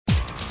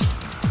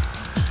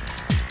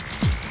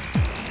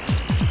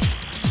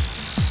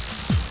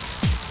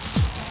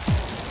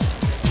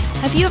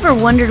Have you ever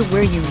wondered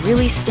where you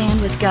really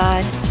stand with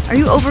God? Are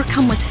you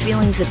overcome with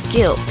feelings of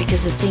guilt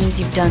because of things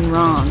you've done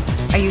wrong?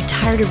 Are you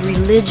tired of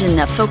religion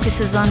that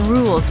focuses on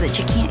rules that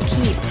you can't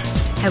keep?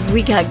 Have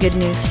we got good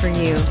news for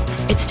you?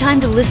 It's time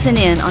to listen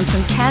in on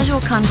some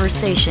casual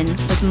conversation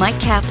with Mike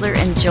Kapler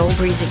and Joel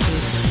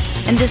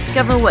Brueseke and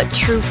discover what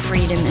true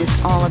freedom is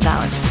all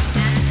about.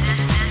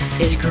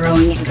 This is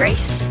Growing in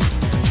Grace.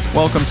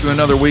 Welcome to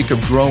another week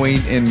of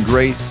Growing in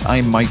Grace.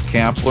 I'm Mike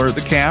Kapler,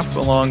 the Cap,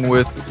 along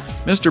with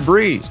Mr.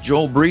 Breeze,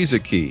 Joel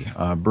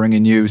Brueseke,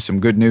 bringing you some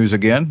good news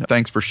again.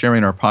 Thanks for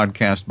sharing our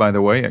podcast, by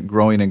the way, at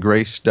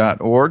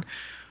growingingrace.org.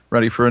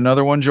 Ready for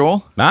another one,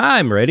 Joel?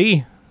 I'm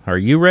ready. Are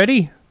you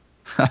ready?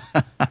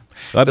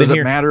 Does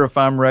it matter if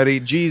I'm ready?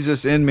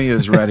 Jesus in me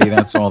is ready.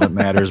 That's all that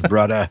matters,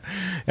 brother.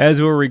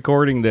 As we're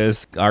recording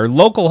this, our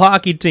local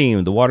hockey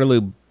team, the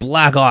Waterloo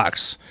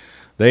Blackhawks,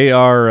 they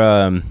are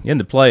in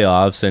the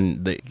playoffs,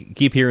 and they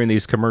keep hearing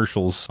these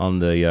commercials on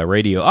the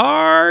radio.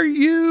 Are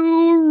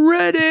you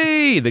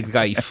ready? The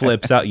guy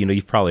flips out. You know,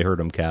 you've probably heard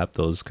him, Cap,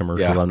 those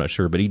commercials. Yeah. I'm not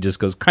sure, but he just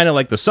goes kind of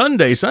like the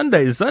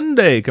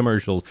Sunday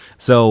commercials.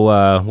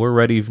 So we're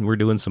ready. We're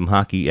doing some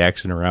hockey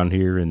action around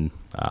here, and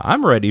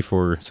I'm ready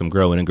for some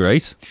Growing in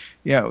Grace.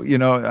 Yeah, you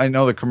know, I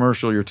know the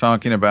commercial you're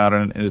talking about,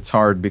 and it's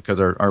hard because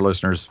our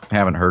listeners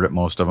haven't heard it,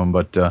 most of them.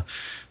 But,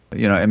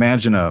 you know,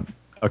 imagine a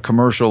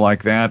commercial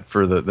like that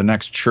for the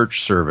next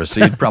church service.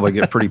 So you'd probably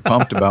get pretty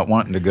pumped about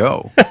wanting to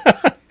go.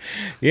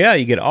 Yeah,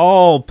 you get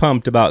all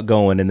pumped about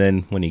going, and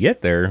then when you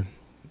get there,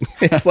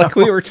 it's like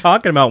we were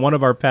talking about one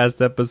of our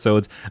past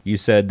episodes. You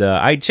said,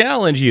 I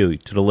challenge you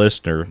to the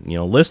listener, you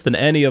know, listen to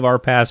any of our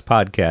past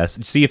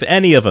podcasts, see if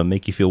any of them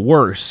make you feel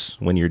worse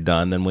when you're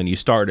done than when you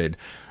started,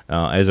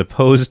 as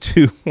opposed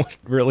to what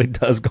really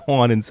does go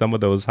on in some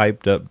of those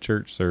hyped up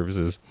church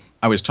services.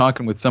 I was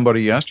talking with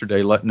somebody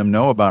yesterday, letting them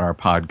know about our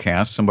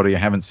podcast, somebody I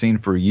haven't seen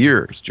for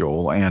years,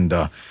 Joel, and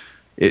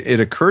it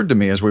occurred to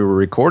me as we were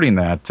recording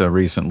that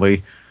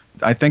recently,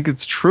 I think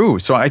it's true.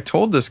 So I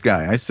told this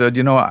guy, I said,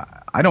 you know,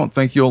 I don't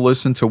think you'll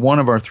listen to one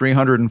of our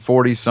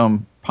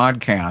 340-some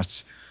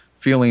podcasts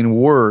feeling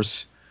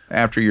worse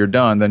after you're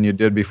done than you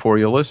did before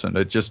you listened.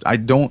 I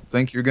don't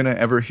think you're going to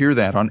ever hear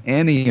that on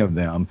any of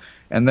them.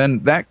 And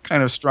then that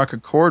kind of struck a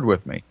chord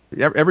with me.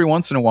 Every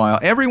once in a while,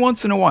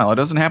 it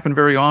doesn't happen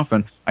very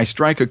often, I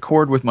strike a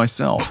chord with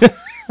myself.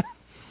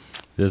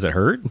 Does it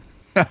hurt?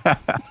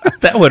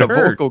 That would hurt.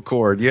 A vocal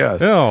cord,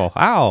 yes. Oh,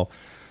 ow.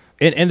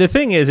 And the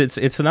thing is,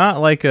 it's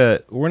not like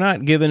we're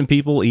not giving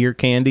people ear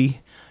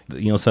candy.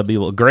 You know, some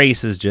people,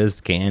 grace is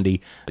just candy.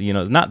 You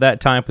know, it's not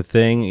that type of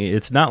thing.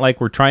 It's not like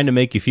we're trying to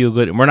make you feel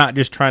good. And we're not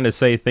just trying to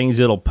say things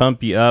that'll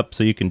pump you up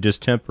so you can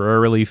just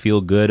temporarily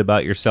feel good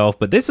about yourself.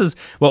 But this is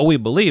what we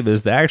believe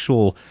is the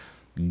actual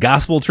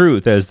gospel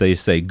truth, as they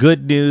say,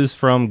 good news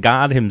from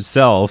God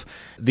himself.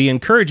 The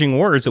encouraging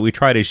words that we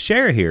try to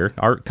share here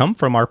come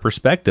from our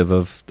perspective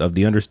of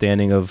the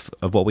understanding of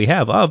what we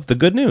have, of the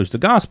good news, the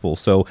gospel.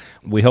 So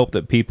we hope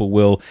that people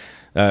will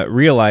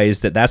realize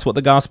that that's what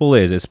the gospel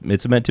is.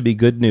 It's meant to be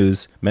good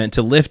news, meant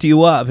to lift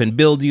you up and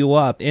build you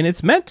up, and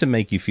it's meant to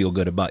make you feel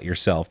good about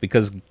yourself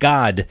because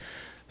God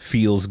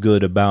feels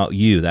good about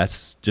you.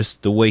 That's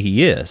just the way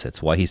he is.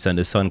 That's why he sent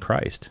his son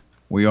Christ.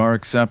 We are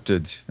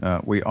accepted.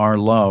 We are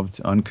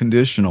loved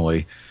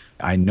unconditionally.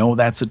 I know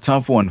that's a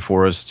tough one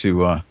for us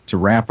to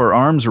wrap our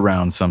arms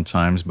around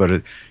sometimes,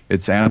 but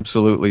it's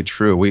absolutely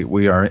true.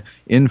 We are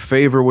in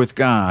favor with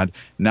God,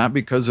 not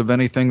because of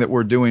anything that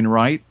we're doing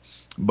right,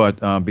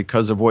 but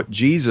because of what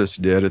Jesus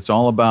did. It's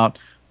all about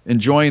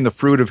enjoying the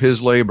fruit of his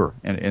labor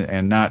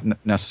and not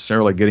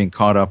necessarily getting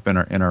caught up in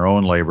our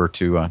own labor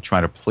to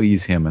try to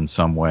please him in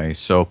some way.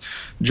 So,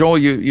 Joel,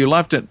 you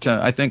left it,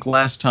 I think,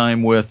 last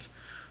time with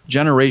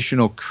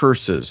generational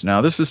curses.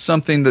 Now, this is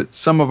something that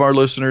some of our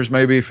listeners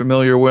may be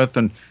familiar with,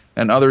 and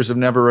others have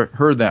never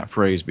heard that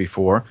phrase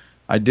before.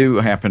 I do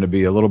happen to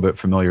be a little bit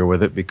familiar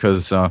with it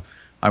because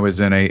I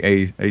was in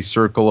a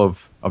circle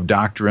of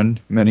doctrine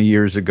many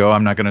years ago.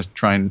 I'm not going to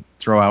try and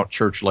throw out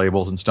church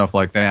labels and stuff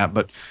like that,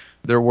 but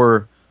there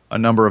were a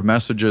number of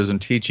messages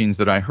and teachings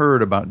that I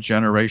heard about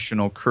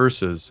generational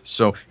curses.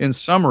 So, in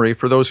summary,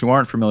 for those who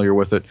aren't familiar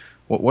with it,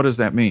 what does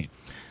that mean?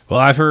 Well,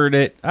 I've heard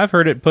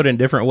it put in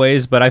different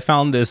ways, but I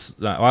found this,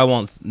 I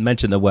won't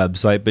mention the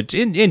website, but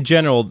in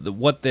general,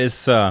 what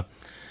this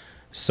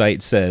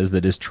site says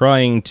that is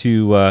trying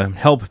to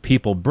help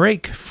people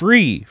break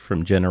free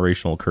from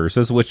generational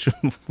curses, which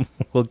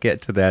we'll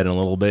get to that in a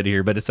little bit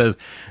here, but it says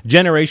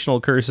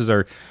generational curses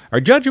are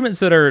judgments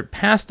that are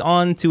passed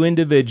on to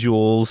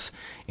individuals,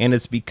 and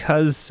it's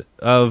because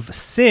of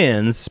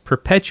sins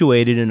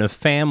perpetuated in a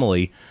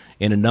family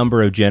in a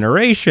number of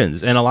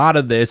generations. And a lot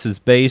of this is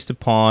based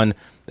upon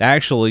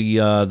actually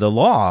the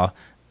law.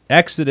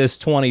 Exodus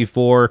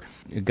 24,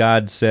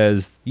 God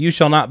says, "You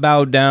shall not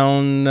bow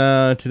down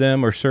to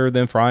them or serve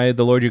them, for I,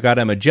 the Lord your God,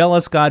 am a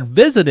jealous God,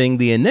 visiting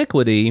the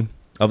iniquity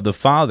of the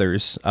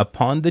fathers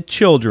upon the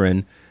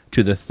children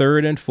to the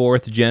third and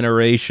fourth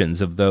generations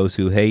of those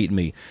who hate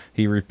me."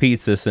 He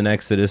repeats this in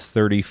Exodus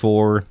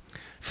 34,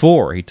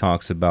 4, he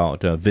talks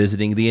about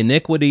visiting the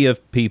iniquity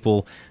of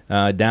people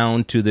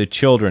down to the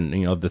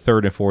children, of the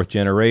third and fourth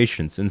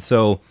generations. And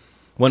so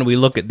when we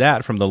look at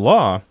that from the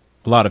law,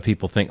 a lot of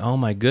people think, oh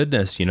my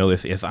goodness,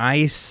 if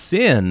I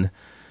sin,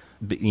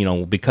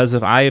 because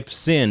if I have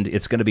sinned,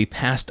 it's going to be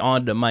passed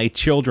on to my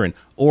children.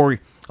 Or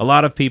a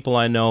lot of people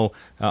I know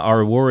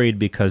are worried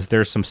because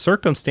there's some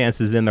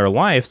circumstances in their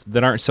lives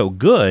that aren't so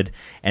good,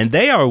 and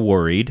they are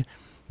worried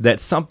that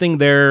something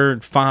their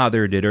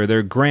father did or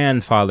their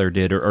grandfather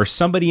did or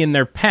somebody in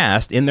their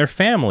past, in their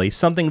family,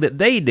 something that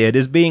they did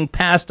is being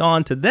passed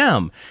on to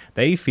them.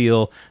 They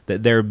feel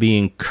that they're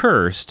being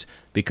cursed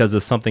because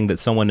of something that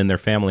someone in their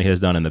family has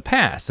done in the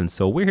past. And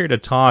so we're here to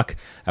talk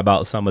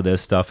about some of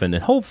this stuff and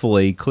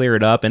hopefully clear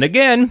it up. And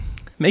again,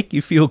 make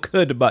you feel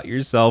good about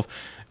yourself,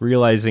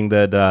 realizing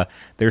that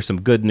there's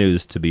some good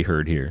news to be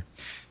heard here.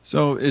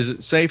 So is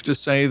it safe to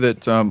say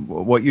that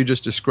what you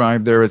just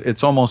described there,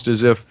 it's almost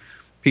as if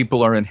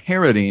people are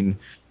inheriting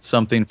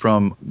something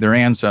from their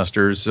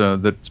ancestors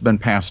that's been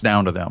passed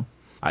down to them?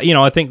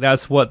 I think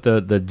that's what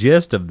the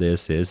gist of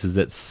this is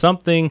that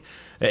something,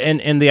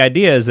 and the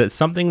idea is that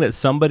something that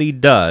somebody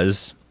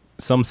does,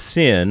 some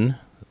sin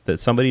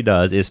that somebody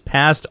does, is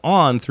passed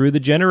on through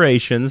the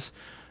generations,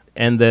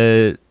 and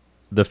the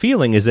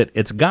feeling is that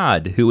it's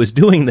God who is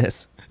doing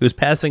this, who's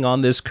passing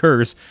on this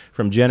curse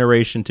from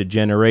generation to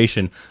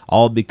generation,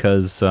 all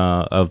because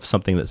of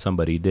something that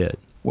somebody did.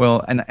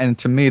 Well, and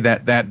to me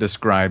that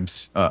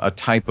describes a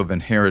type of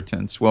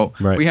inheritance. Well,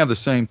 right. We have the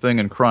same thing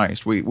in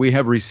Christ. We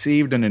have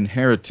received an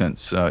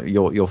inheritance.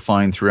 You'll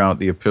find throughout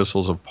the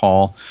epistles of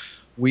Paul,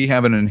 we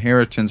have an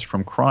inheritance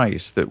from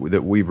Christ that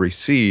we've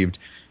received,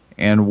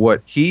 and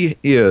what He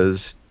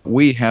is,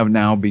 we have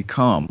now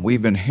become.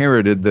 We've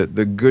inherited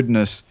the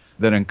goodness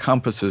that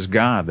encompasses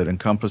God, that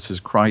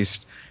encompasses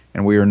Christ,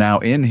 and we are now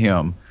in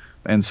Him.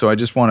 And so I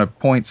just want to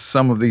point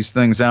some of these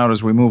things out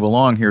as we move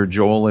along here,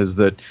 Joel, is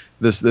that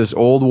this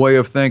old way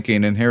of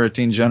thinking,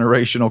 inheriting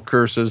generational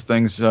curses,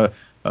 things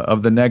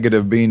of the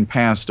negative being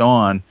passed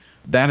on,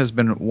 that has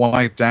been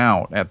wiped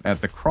out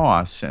at the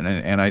cross.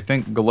 And I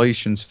think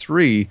Galatians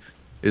 3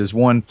 is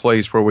one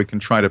place where we can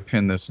try to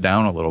pin this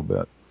down a little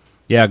bit.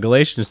 Yeah,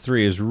 Galatians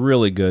 3 is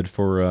really good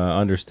for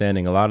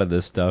understanding a lot of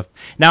this stuff.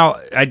 Now,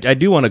 I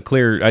do want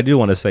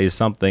to say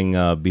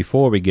something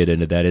before we get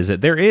into that, is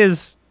that there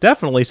is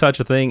definitely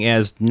such a thing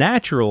as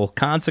natural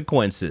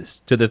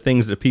consequences to the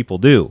things that people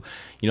do.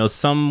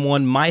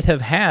 Someone might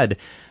have had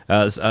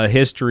a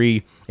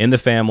history in the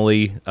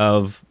family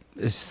of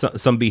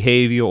some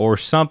behavior or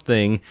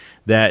something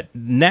that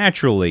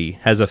naturally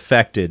has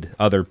affected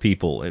other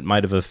people. It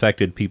might have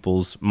affected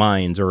people's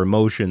minds or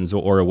emotions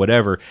or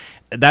whatever.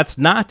 That's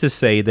not to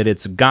say that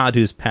it's God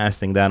who's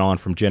passing that on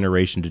from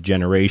generation to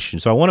generation.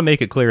 So I want to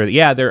make it clear that,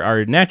 yeah, there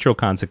are natural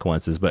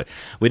consequences, but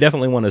we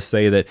definitely want to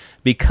say that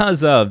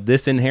because of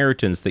this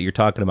inheritance that you're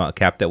talking about,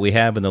 Cap, that we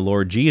have in the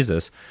Lord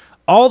Jesus,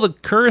 all the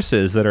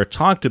curses that are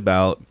talked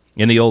about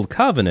in the Old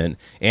Covenant,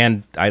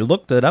 and I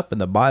looked it up in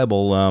the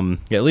Bible,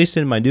 at least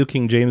in my New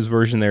King James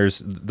Version,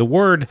 there's the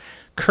word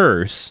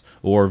curse,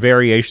 or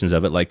variations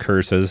of it, like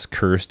curses,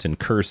 cursed, and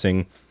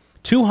cursing,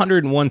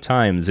 201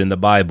 times in the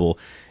Bible.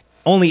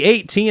 Only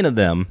 18 of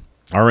them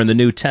are in the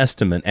New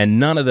Testament, and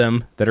none of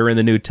them that are in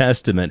the New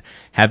Testament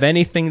have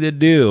anything to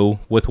do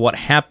with what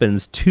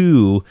happens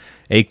to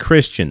a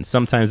Christian.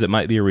 Sometimes it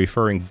might be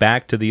referring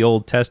back to the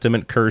Old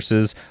Testament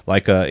curses,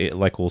 like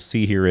we'll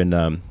see here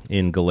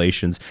in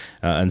Galatians,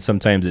 and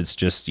sometimes it's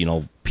just,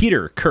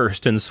 Peter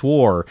cursed and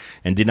swore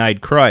and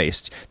denied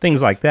Christ,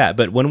 things like that.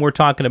 But when we're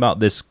talking about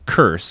this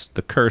curse,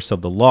 the curse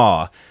of the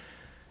law,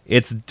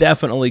 it's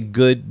definitely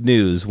good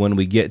news when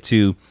we get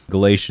to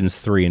Galatians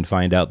 3 and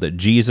find out that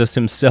Jesus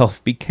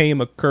himself became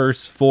a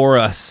curse for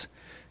us.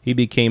 He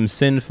became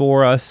sin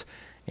for us,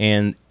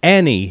 and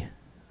any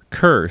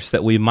curse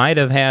that we might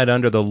have had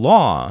under the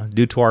law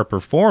due to our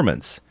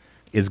performance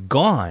is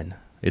gone.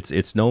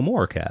 It's no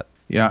more, Cap.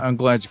 Yeah, I'm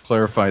glad you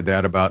clarified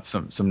that about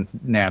some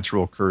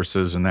natural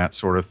curses and that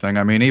sort of thing.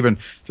 I mean, even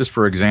just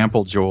for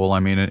example, Joel, I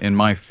mean, in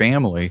my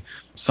family,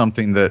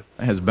 something that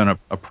has been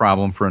a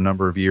problem for a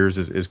number of years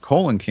is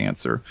colon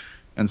cancer.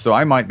 And so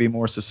I might be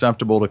more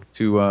susceptible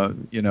to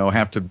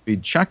have to be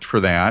checked for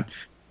that.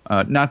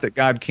 Not that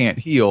God can't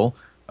heal,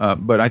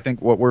 but I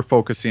think what we're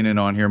focusing in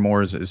on here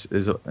more is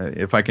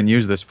if I can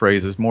use this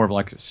phrase, is more of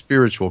like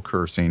spiritual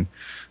cursing,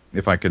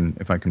 if I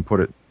can put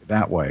it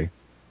that way.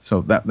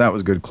 So that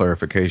was good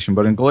clarification.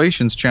 But in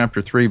Galatians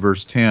chapter 3,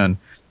 verse 10,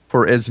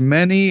 for as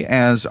many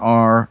as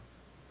are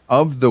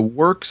of the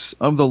works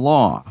of the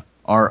law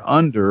are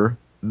under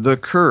the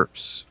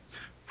curse.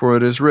 For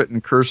it is written,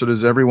 cursed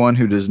is everyone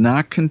who does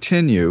not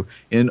continue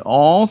in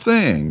all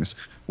things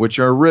which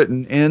are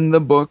written in the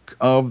book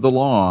of the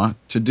law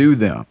to do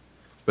them.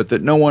 But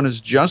that no one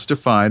is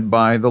justified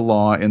by the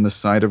law in the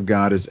sight of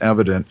God is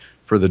evident,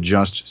 for the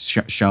just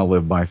shall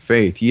live by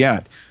faith.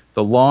 Yet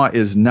the law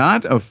is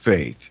not of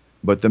faith,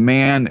 but the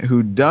man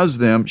who does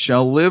them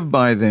shall live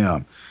by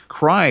them.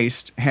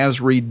 Christ has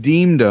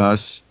redeemed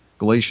us,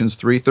 Galatians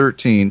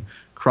 3:13,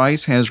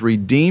 Christ has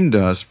redeemed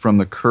us from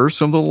the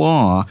curse of the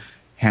law,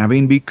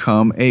 having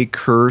become a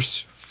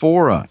curse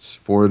for us.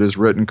 For it is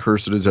written,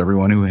 cursed is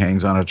everyone who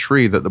hangs on a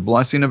tree, that the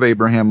blessing of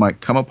Abraham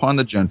might come upon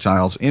the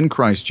Gentiles in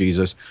Christ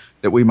Jesus,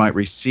 that we might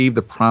receive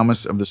the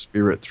promise of the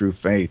Spirit through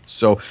faith.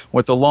 So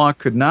what the law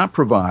could not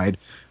provide,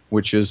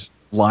 which is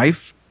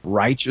life,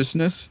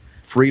 righteousness,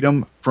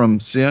 freedom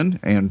from sin,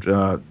 and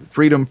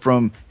freedom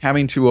from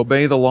having to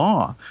obey the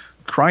law,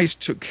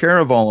 Christ took care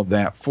of all of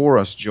that for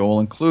us, Joel,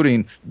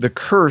 including the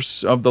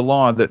curse of the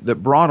law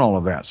that brought all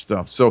of that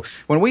stuff. So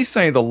when we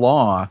say the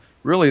law,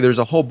 really there's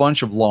a whole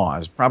bunch of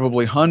laws,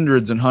 probably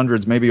hundreds and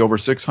hundreds, maybe over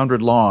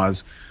 600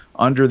 laws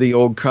under the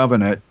Old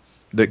Covenant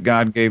that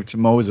God gave to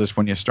Moses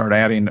when you start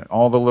adding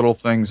all the little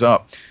things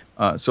up.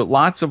 So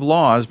lots of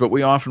laws, but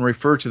we often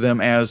refer to them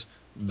as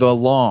the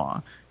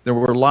law. There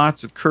were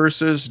lots of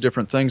curses,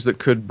 different things that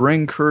could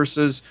bring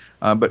curses,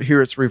 but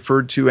here it's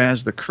referred to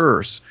as the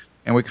curse.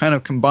 And we kind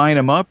of combine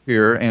them up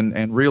here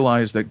and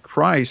realize that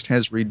Christ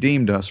has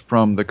redeemed us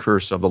from the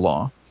curse of the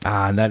law.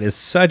 And that is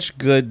such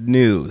good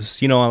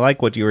news. You know, I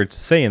like what you were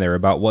saying there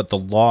about what the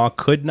law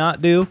could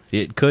not do.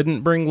 It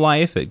couldn't bring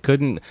life. It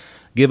couldn't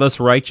give us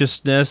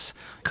righteousness.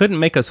 Couldn't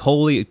make us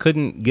holy. It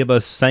couldn't give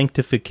us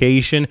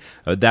sanctification.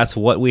 That's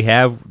what we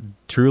have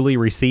truly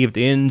received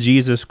in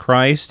Jesus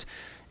Christ.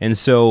 And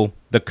so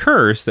the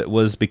curse that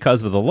was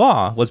because of the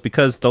law was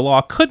because the law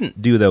couldn't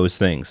do those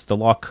things. The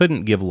law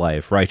couldn't give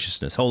life,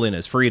 righteousness,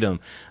 holiness, freedom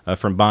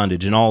from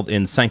bondage, and all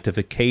in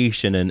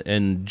sanctification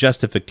and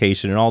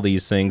justification and all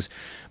these things.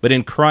 But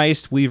in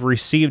Christ, we've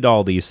received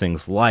all these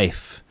things,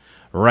 life,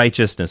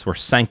 righteousness, we're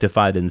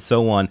sanctified, and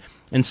so on.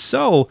 And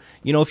so,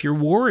 you know, if you're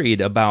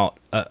worried about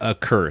a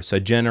curse, a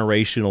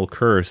generational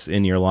curse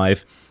in your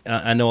life,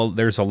 I know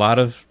there's a lot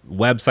of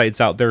websites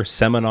out there,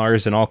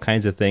 seminars and all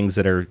kinds of things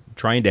that are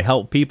trying to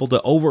help people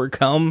to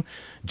overcome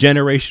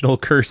generational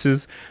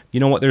curses.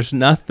 You know what? There's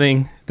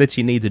nothing that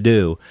you need to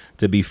do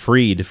to be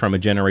freed from a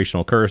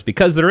generational curse,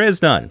 because there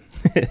is none.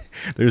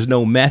 There's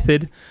no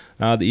method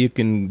that you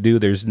can do.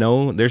 There's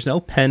no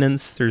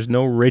penance. There's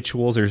no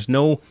rituals. There's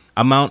no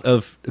amount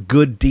of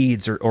good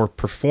deeds or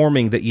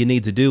performing that you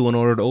need to do in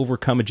order to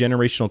overcome a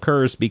generational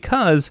curse,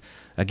 because,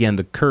 again,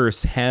 the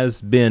curse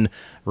has been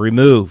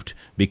removed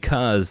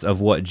because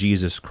of what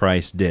Jesus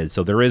Christ did.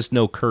 So there is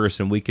no curse,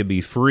 and we can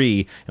be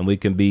free, and we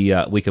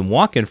can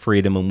walk in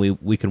freedom, and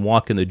we can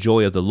walk in the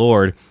joy of the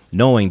Lord,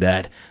 knowing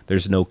that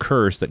there's no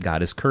curse that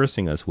God is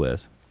cursing us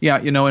with.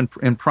 Yeah, you know,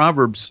 in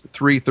Proverbs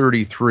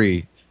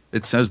 3:33,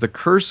 it says, "The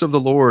curse of the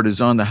Lord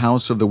is on the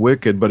house of the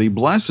wicked, but he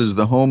blesses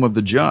the home of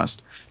the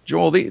just."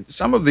 Joel,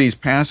 some of these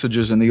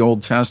passages in the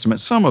Old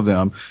Testament, some of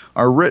them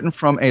are written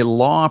from a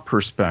law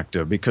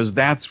perspective, because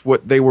that's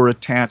what they were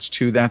attached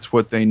to, that's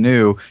what they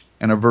knew.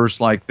 And a verse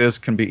like this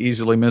can be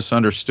easily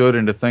misunderstood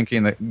into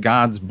thinking that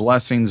God's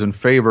blessings and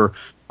favor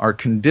are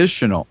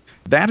conditional.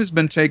 That has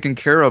been taken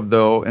care of,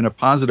 though, in a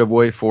positive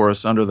way for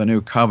us under the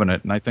new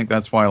covenant. And I think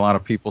that's why a lot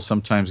of people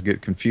sometimes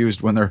get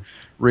confused when they're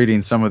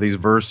reading some of these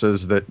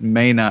verses that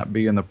may not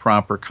be in the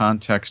proper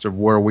context of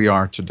where we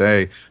are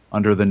today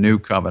under the new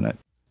covenant.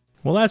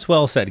 Well, that's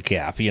well said,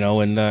 Cap.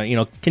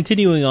 And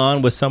continuing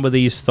on with some of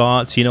these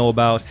thoughts,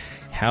 about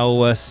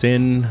how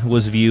sin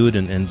was viewed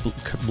and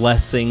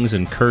blessings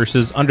and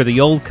curses under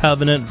the old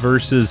covenant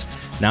versus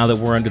now that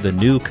we're under the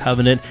new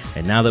covenant,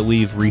 and now that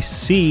we've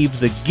received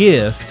the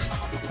gift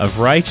of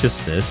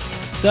righteousness,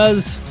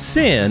 does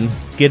sin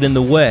get in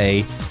the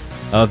way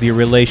of your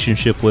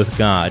relationship with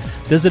God?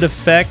 Does it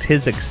affect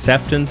his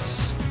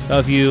acceptance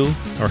of you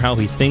or how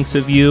he thinks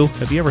of you?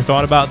 Have you ever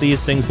thought about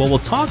these things? Well, we'll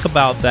talk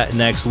about that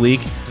next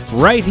week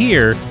right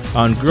here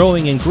on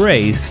Growing in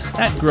Grace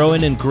at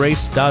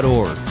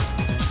growingingrace.org.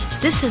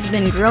 This has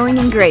been Growing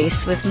in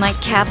Grace with Mike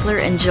Kapler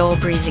and Joel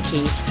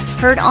Brizicki,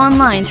 heard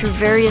online through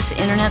various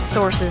internet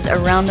sources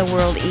around the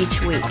world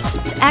each week.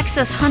 To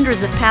access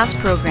hundreds of past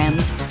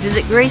programs,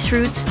 visit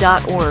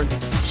graceroots.org.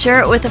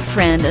 Share it with a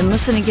friend and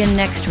listen again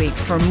next week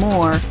for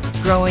more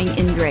Growing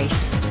in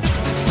Grace.